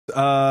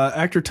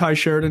actor Tye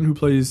Sheridan, who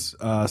plays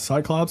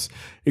Cyclops,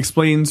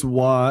 explains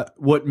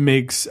what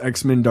makes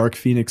X-Men Dark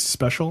Phoenix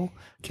special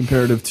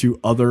comparative to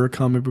other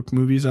comic book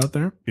movies out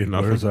there. It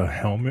wears a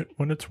helmet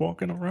when it's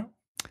walking around?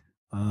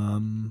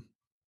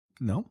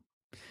 No.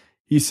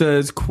 He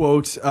says,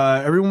 quote,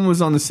 everyone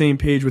was on the same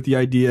page with the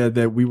idea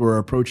that we were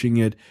approaching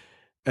it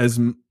as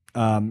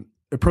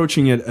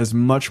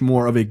much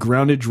more of a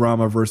grounded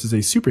drama versus a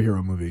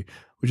superhero movie,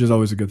 which is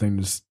always a good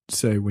thing to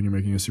say when you're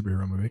making a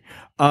superhero movie.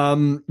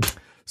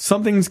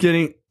 Something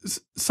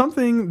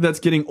that's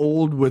getting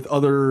old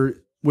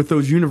with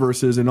those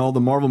universes and all the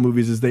Marvel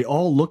movies is they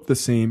all look the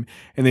same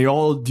and they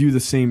all do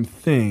the same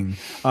thing.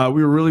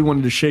 We really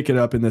wanted to shake it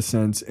up in this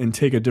sense and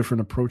take a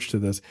different approach to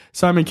this.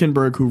 Simon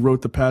Kinberg, who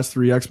wrote the past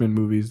 3 X-Men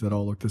movies that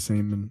all look the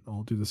same and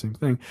all do the same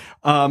thing,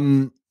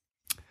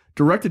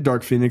 directed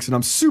Dark Phoenix, and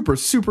I'm super,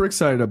 super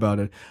excited about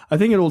it. I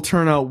think it'll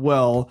turn out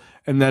well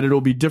and that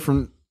it'll be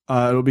different.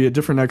 It'll be a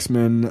different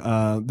X-Men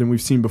than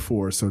we've seen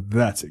before, so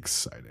that's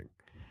exciting.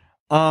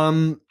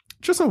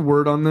 Just a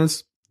word on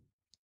this.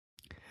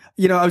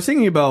 You know, I was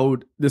thinking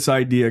about this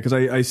idea because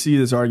I see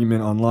this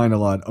argument online a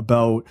lot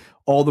about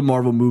all the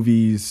Marvel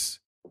movies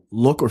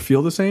look or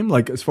feel the same,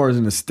 like as far as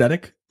an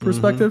aesthetic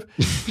perspective.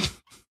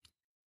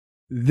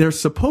 They're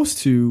supposed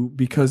to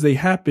because they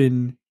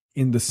happen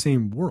in the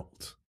same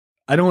world.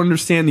 I don't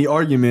understand the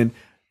argument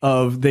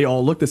of they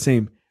all look the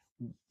same.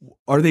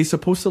 Are they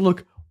supposed to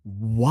look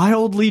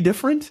wildly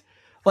different?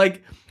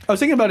 Like, I was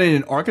thinking about it in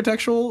an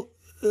architectural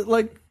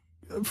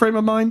frame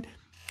of mind.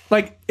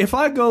 Like, if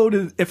I go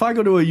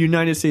to a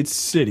United States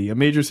city, a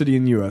major city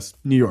in the U.S.,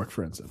 New York,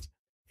 for instance,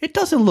 it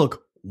doesn't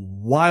look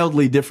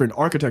wildly different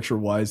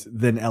architecture-wise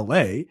than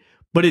L.A.,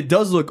 but it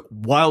does look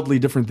wildly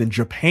different than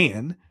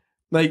Japan.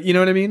 Like, you know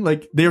what I mean?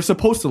 Like, they're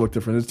supposed to look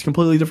different. It's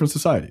completely different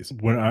societies.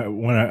 When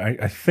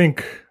I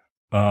think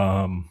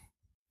Tye,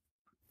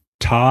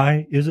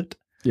 is it?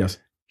 Yes.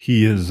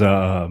 He is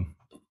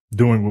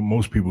doing what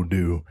most people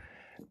do,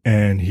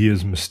 and he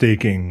is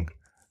mistaking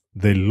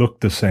they look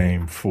the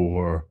same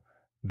for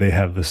they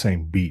have the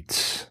same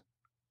beats.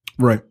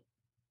 Right.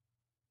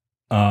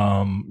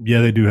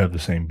 Yeah, they do have the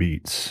same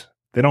beats.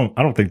 I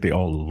don't think they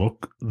all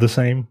look the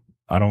same.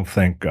 I don't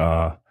think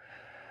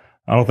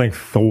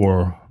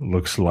Thor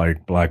looks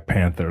like Black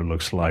Panther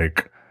looks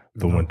like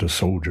the Winter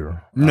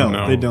Soldier.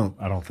 No, they don't.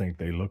 I don't think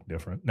they look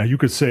different. Now you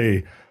could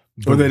say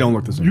or they don't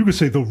look the same. You could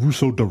say the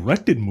Russo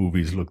directed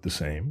movies look the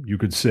same. You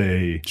could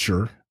say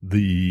sure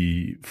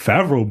the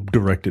Favreau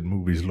directed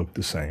movies look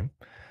the same.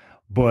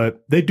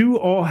 But they do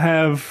all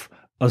have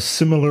a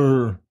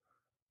similar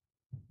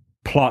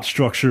plot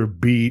structure,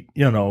 beat,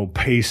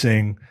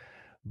 pacing,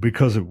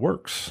 because it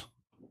works.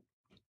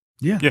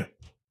 Yeah.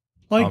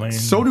 Like,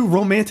 so do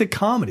romantic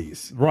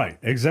comedies. Right,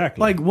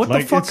 exactly. Like, what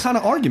the fuck kind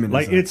of argument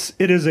is that?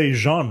 It is a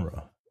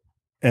genre.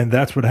 And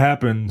that's what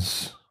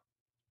happens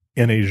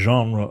in a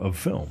genre of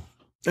film.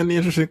 And the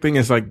interesting thing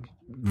is, like,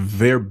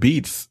 their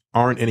beats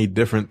aren't any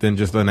different than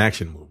just an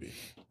action movie.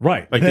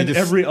 Right. Like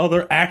every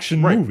other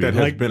action movie that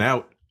has been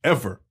out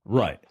ever.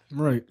 Right.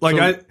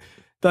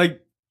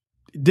 Like,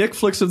 Dick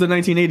flicks of the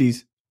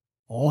 1980s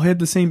all had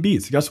the same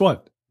beats. Guess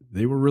what?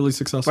 They were really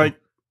successful. Like,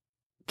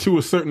 to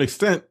a certain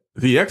extent,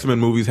 the X-Men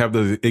movies have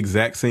the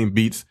exact same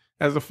beats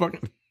as the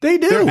fucking... They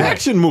do. They're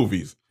action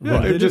movies. Yeah,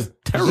 right. They're just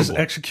terrible. Just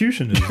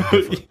execution is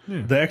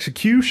different. The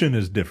execution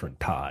is different,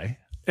 Tye.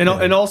 And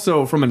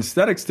also, from an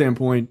aesthetic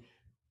standpoint,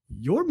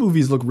 your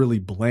movies look really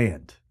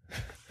bland.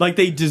 Like,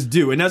 they just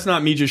do. And that's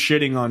not me just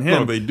shitting on him.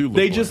 No, they do look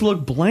bland. Just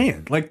look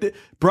bland. Like,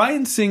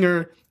 Bryan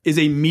Singer is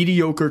a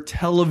mediocre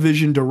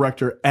television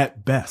director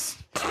at best.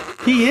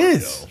 He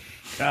is.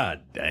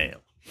 God damn.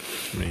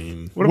 I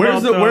mean,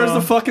 where's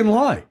the fucking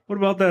lie? What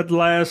about that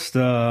last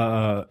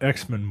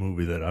X-Men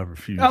movie that I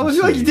refused I was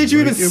to like, see? did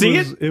you even see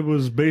it? It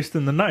was based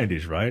in the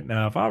 90s, right?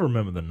 Now, if I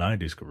remember the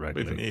 90s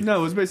correctly. No,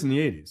 it was based in the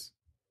 80s.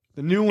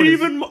 The new one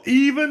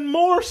even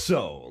more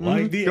so.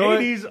 Like the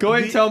 80s. Go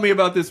ahead and tell me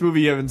about this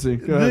movie you haven't seen.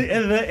 The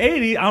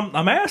 80s,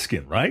 I'm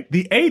asking, right?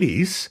 The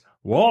 80s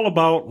were all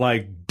about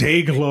like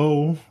day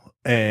glow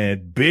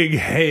and big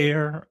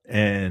hair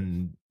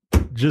and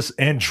just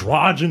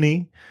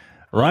androgyny,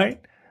 right?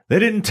 They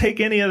didn't take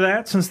any of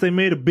that since they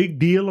made a big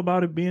deal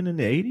about it being in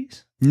the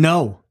 80s?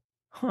 No.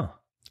 Huh.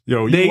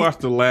 Yo, you watched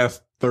the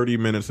last 30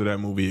 minutes of that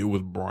movie, it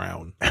was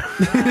brown.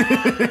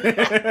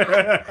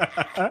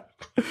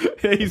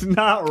 He's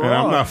not wrong. And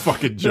I'm not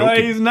fucking joking.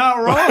 No, he's not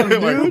wrong,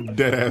 dude. Like, I'm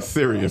dead ass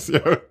serious.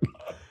 Yeah,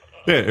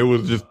 it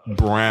was just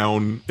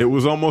brown. It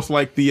was almost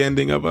like the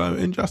ending of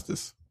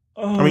Injustice.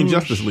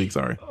 Justice League,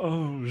 sorry.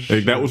 Oh, shit.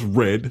 Like, that was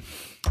red.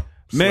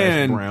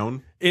 Man,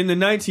 brown. In the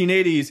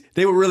 1980s,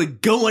 they were really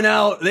going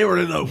out. They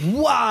were like,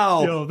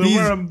 wow. Yo,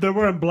 they're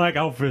wearing black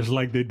outfits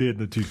like they did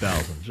in the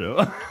 2000s,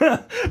 yo.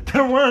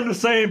 They're wearing the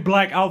same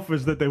black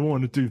outfits that they wore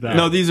in the 2000s.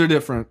 No, these are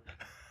different.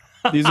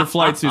 These are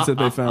flight suits that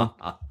they found.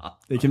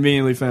 They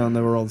conveniently found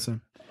they were all the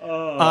same.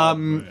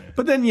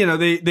 But then,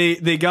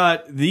 they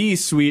got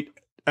these sweet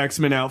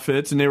X-Men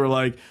outfits and they were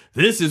like,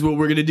 this is what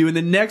we're going to do in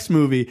the next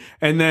movie.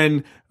 And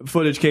then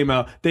footage came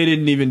out. They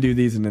didn't even do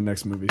these in the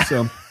next movie.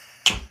 So,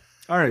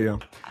 all right, yo.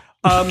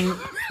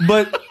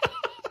 But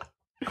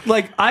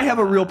like, I have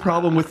a real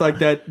problem with like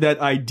that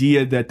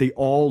idea that they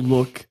all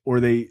look or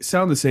they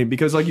sound the same,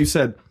 because like you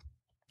said,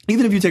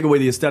 even if you take away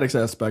the aesthetics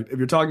aspect, if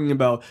you're talking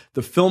about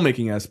the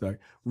filmmaking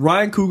aspect,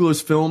 Ryan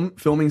Coogler's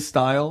filming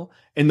style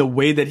and the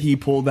way that he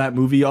pulled that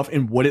movie off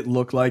and what it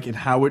looked like and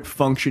how it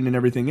functioned and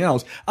everything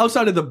else,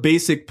 outside of the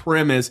basic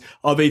premise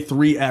of a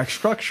 3-act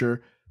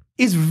structure,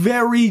 is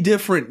very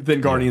different than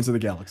Guardians of the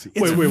Galaxy.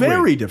 It's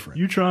very different.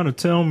 You trying to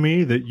tell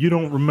me that you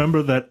don't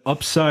remember that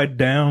upside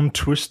down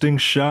twisting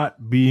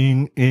shot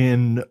being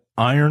in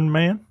Iron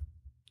Man?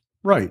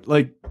 Right.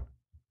 Like,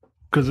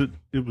 because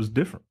it was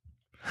different.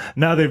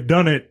 Now they've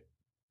done it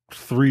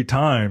 3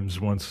 times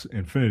once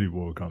Infinity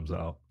War comes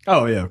out.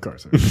 Oh yeah, of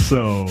course.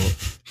 So,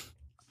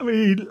 I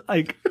mean,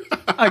 like,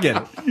 I get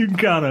it. You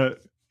gotta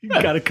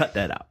cut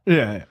that out.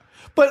 Yeah.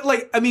 But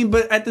like, I mean,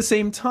 but at the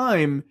same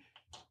time,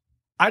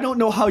 I don't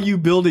know how you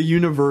build a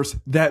universe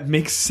that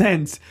makes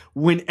sense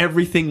when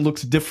everything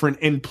looks different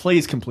and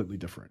plays completely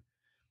different.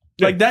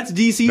 Like, that's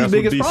DC's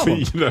biggest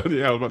problem.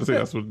 Yeah, I was about to say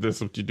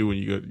that's what you do when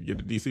you get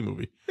a DC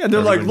movie. Yeah,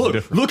 they're like,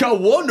 look how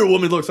Wonder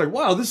Woman looks. Like,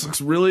 wow, this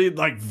looks really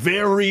like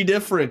very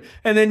different.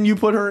 And then you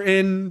put her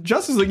in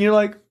Justice League, and you're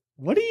like,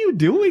 what are you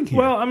doing here?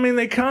 Well, I mean,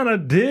 they kind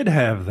of did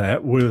have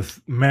that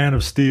with Man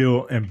of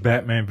Steel and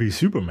Batman v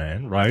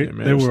Superman, right?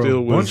 Yeah, there were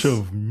a bunch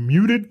of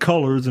muted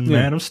colors in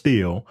Man of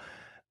Steel,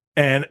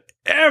 and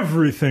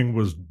everything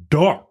was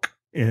dark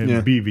in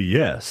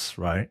BVS,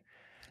 right?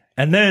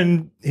 And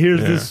then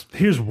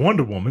here's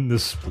Wonder Woman,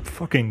 this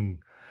fucking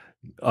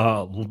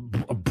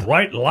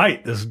bright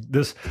light.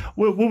 This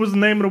what was the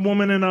name of the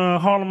woman in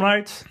Harlem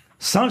Nights?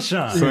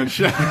 Sunshine. Hey,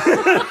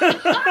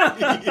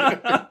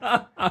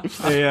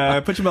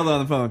 put your mother on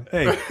the phone.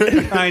 Hey,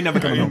 I ain't never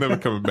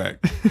coming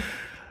back.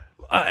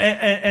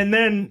 And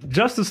then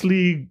Justice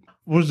League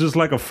was just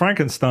like a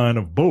Frankenstein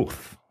of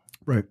both.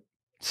 Right.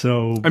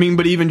 So I mean,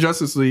 but even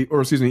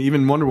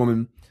even Wonder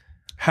Woman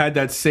had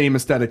that same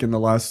aesthetic in the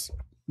last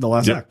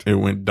act. It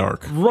went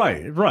dark.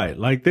 Right.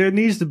 Like, there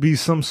needs to be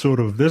some sort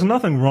of, there's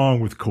nothing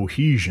wrong with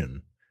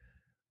cohesion,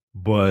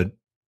 but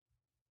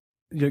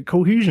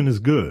cohesion is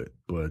good,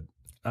 but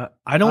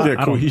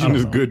cohesion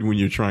is good when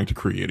you're trying to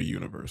create a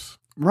universe.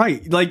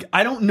 Right. Like,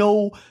 I don't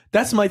know.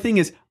 That's my thing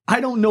is,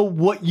 I don't know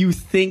what you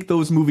think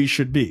those movies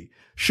should be.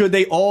 Should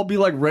they all be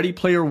like Ready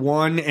Player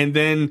One and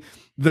then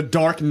The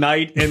Dark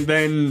Knight and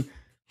then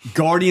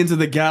Guardians of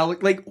the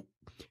Galaxy? Like,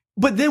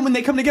 but then when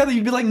they come together,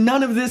 you'd be like,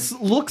 none of this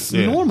looks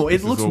normal.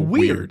 It looks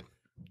weird.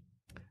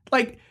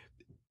 Like,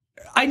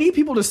 I need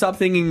people to stop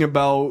thinking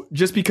about,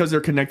 just because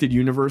they're connected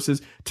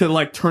universes, to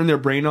like turn their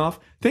brain off.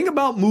 Think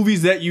about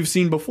movies that you've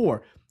seen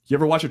before. You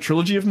ever watch a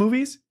trilogy of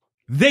movies?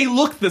 They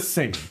look the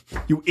same.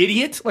 You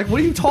idiot. Like,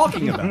 what are you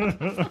talking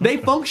about? They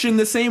function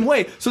the same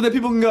way so that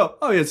people can go,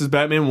 oh yeah, this is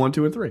Batman 1,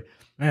 2, and 3.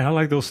 Man, I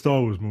like those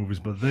Star Wars movies,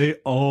 but they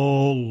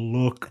all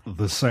look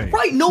the same.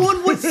 Right. No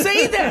one would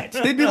say that.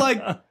 They'd be like,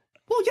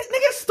 well, yeah,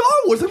 nigga, Star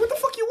Wars. Like, what the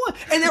fuck you want?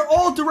 And they're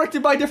all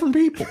directed by different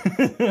people.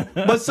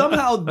 But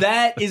somehow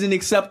that is an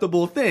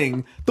acceptable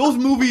thing. Those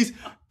movies,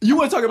 you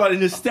want to talk about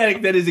an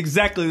aesthetic that is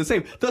exactly the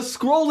same. The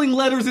scrolling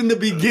letters in the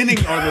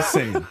beginning are the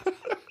same.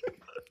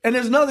 And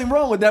there's nothing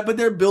wrong with that, but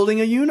they're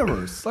building a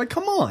universe. Like,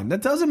 come on.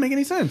 That doesn't make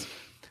any sense.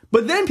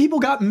 But then people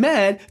got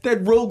mad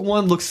that Rogue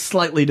One looks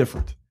slightly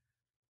different.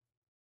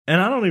 And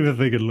I don't even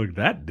think it looked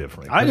that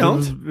different. I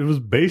don't. It was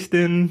based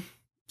in...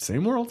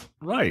 Same world.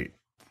 Right.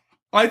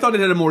 I thought it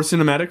had a more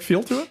cinematic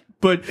feel to it,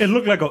 but it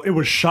looked like it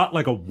was shot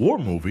like a war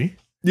movie.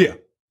 Yeah.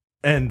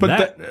 And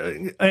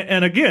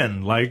and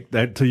again, like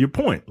that, to your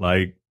point,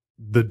 like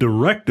the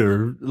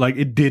director, like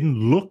it didn't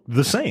look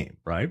the same,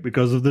 right?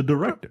 Because of the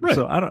director. Right.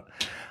 So I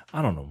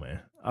don't know,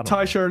 man.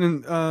 Tye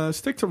Sheridan,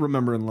 stick to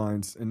remembering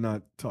lines and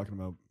not talking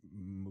about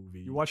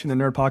movies. You're watching the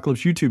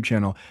Nerdpocalypse YouTube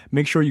channel.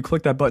 Make sure you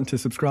click that button to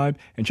subscribe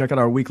and check out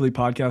our weekly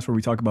podcast where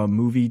we talk about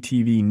movie,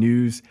 TV,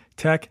 news,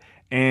 tech,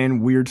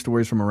 and weird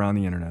stories from around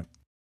the internet.